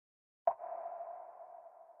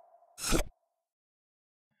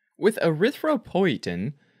With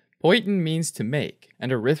erythropoietin, poietin means to make,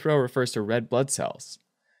 and erythro refers to red blood cells.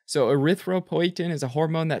 So erythropoietin is a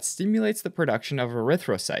hormone that stimulates the production of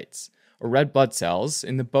erythrocytes, or red blood cells,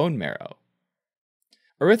 in the bone marrow.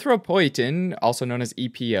 Erythropoietin, also known as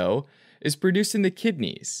EPO, is produced in the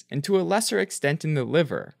kidneys, and to a lesser extent in the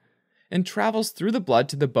liver, and travels through the blood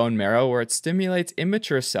to the bone marrow where it stimulates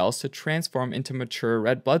immature cells to transform into mature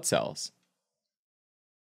red blood cells.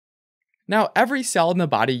 Now, every cell in the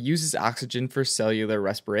body uses oxygen for cellular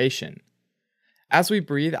respiration. As we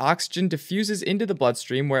breathe, oxygen diffuses into the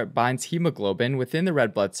bloodstream where it binds hemoglobin within the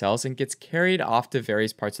red blood cells and gets carried off to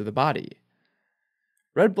various parts of the body.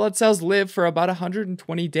 Red blood cells live for about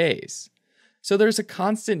 120 days, so there's a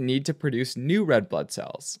constant need to produce new red blood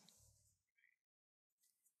cells.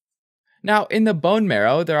 Now, in the bone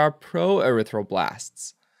marrow, there are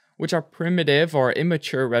proerythroblasts, which are primitive or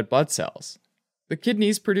immature red blood cells. The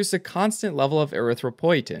kidneys produce a constant level of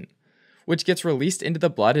erythropoietin, which gets released into the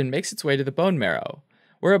blood and makes its way to the bone marrow,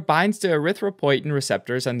 where it binds to erythropoietin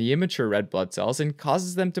receptors on the immature red blood cells and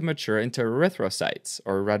causes them to mature into erythrocytes,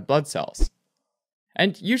 or red blood cells.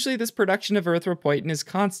 And usually this production of erythropoietin is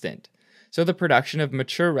constant, so the production of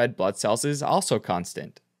mature red blood cells is also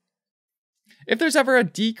constant. If there's ever a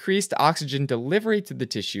decreased oxygen delivery to the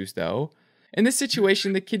tissues, though, in this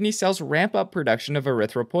situation the kidney cells ramp up production of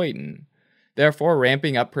erythropoietin, therefore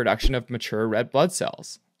ramping up production of mature red blood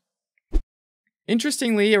cells.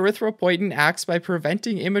 Interestingly, erythropoietin acts by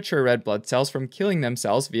preventing immature red blood cells from killing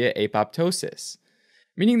themselves via apoptosis,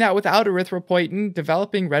 meaning that without erythropoietin,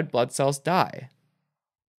 developing red blood cells die.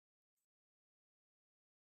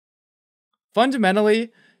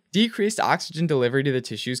 Fundamentally, decreased oxygen delivery to the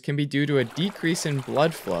tissues can be due to a decrease in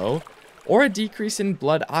blood flow or a decrease in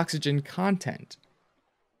blood oxygen content.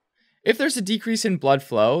 If there's a decrease in blood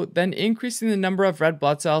flow, then increasing the number of red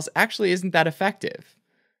blood cells actually isn't that effective.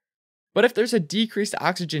 But if there's a decreased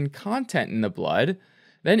oxygen content in the blood,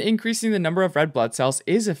 then increasing the number of red blood cells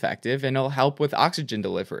is effective and it'll help with oxygen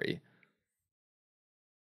delivery.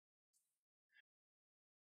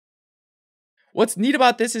 What's neat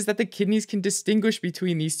about this is that the kidneys can distinguish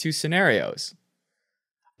between these two scenarios.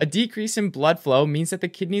 A decrease in blood flow means that the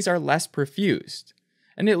kidneys are less perfused,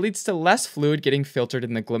 and it leads to less fluid getting filtered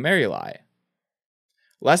in the glomeruli.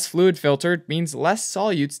 Less fluid filtered means less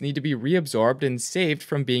solutes need to be reabsorbed and saved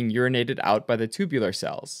from being urinated out by the tubular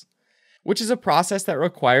cells, which is a process that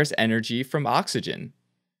requires energy from oxygen.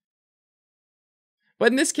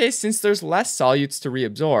 But in this case, since there's less solutes to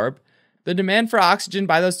reabsorb, the demand for oxygen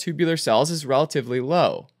by those tubular cells is relatively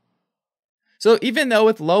low. So even though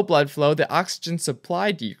with low blood flow the oxygen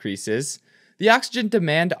supply decreases, the oxygen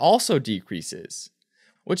demand also decreases,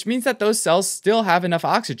 which means that those cells still have enough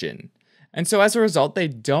oxygen, and so as a result they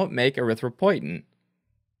don't make erythropoietin.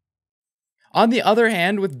 On the other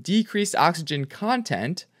hand, with decreased oxygen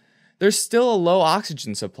content, there's still a low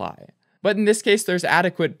oxygen supply, but in this case there's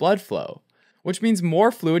adequate blood flow, which means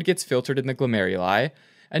more fluid gets filtered in the glomeruli,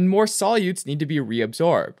 and more solutes need to be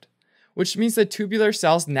reabsorbed, which means the tubular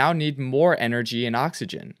cells now need more energy and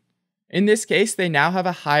oxygen. In this case, they now have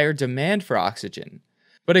a higher demand for oxygen,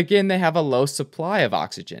 but again, they have a low supply of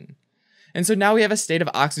oxygen. And so now we have a state of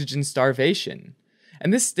oxygen starvation,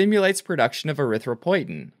 and this stimulates production of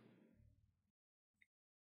erythropoietin.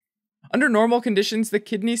 Under normal conditions, the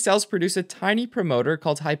kidney cells produce a tiny promoter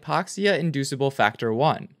called hypoxia-inducible factor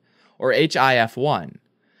 1, or HIF1,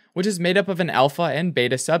 which is made up of an alpha and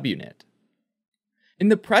beta subunit. In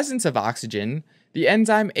the presence of oxygen, the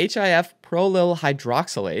enzyme HIF prolyl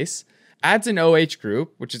hydroxylase adds an OH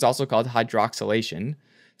group, which is also called hydroxylation,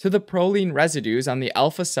 to the proline residues on the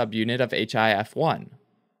alpha subunit of HIF1.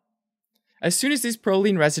 As soon as these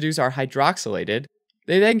proline residues are hydroxylated,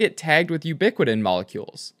 they then get tagged with ubiquitin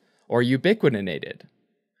molecules, or ubiquitinated,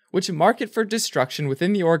 which mark it for destruction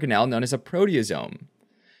within the organelle known as a proteasome.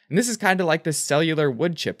 And this is kind of like the cellular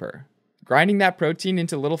wood chipper, grinding that protein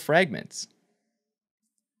into little fragments.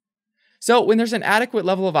 So when there's an adequate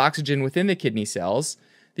level of oxygen within the kidney cells,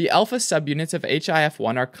 the alpha subunits of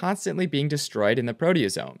HIF1 are constantly being destroyed in the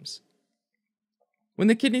proteasomes. When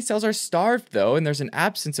the kidney cells are starved, though, and there's an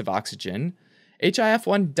absence of oxygen,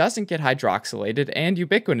 HIF1 doesn't get hydroxylated and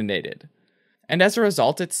ubiquitinated, and as a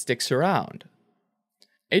result, it sticks around.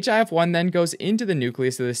 HIF1 then goes into the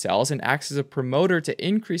nucleus of the cells and acts as a promoter to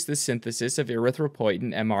increase the synthesis of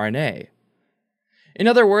erythropoietin mRNA. In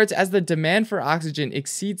other words, as the demand for oxygen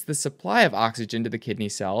exceeds the supply of oxygen to the kidney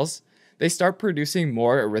cells, they start producing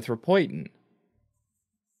more erythropoietin.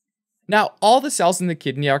 Now, all the cells in the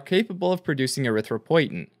kidney are capable of producing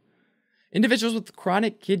erythropoietin. Individuals with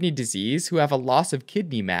chronic kidney disease who have a loss of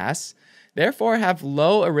kidney mass therefore have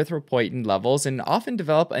low erythropoietin levels and often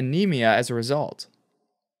develop anemia as a result.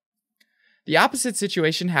 The opposite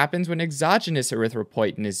situation happens when exogenous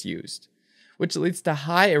erythropoietin is used, which leads to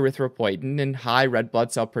high erythropoietin and high red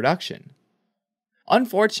blood cell production.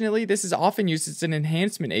 Unfortunately, this is often used as an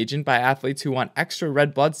enhancement agent by athletes who want extra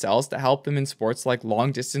red blood cells to help them in sports like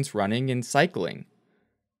long-distance running and cycling.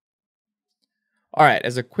 Alright,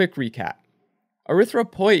 as a quick recap,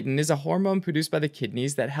 erythropoietin is a hormone produced by the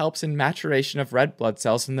kidneys that helps in maturation of red blood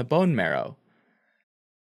cells in the bone marrow.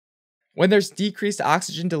 When there's decreased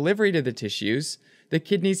oxygen delivery to the tissues, the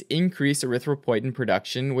kidneys increase erythropoietin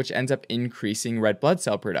production, which ends up increasing red blood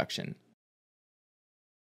cell production.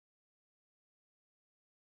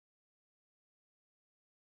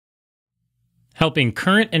 Helping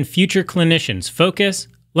current and future clinicians focus,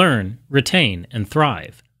 learn, retain, and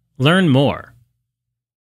thrive. Learn more